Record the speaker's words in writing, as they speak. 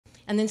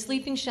And then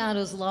Sleeping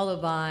Shadows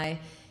Lullaby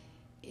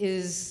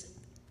is,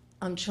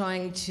 I'm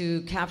trying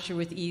to capture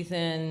with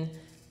Ethan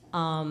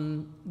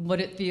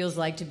what it feels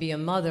like to be a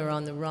mother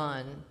on the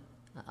run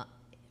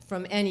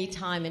from any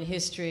time in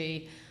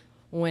history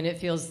when it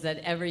feels that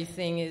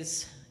everything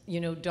is,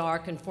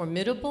 dark and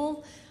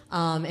formidable,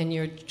 and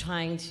you're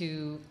trying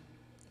to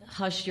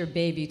hush your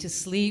baby to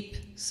sleep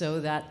so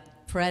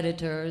that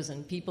predators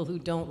and people who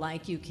don't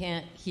like you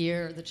can't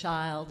hear the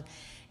child,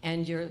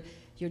 and you're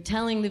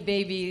telling the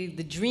baby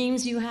the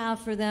dreams you have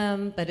for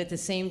them, but at the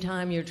same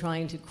time you're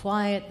trying to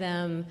quiet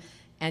them,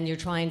 and you're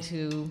trying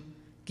to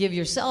give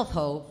yourself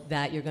hope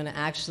that you're going to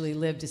actually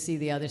live to see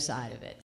the other side of it.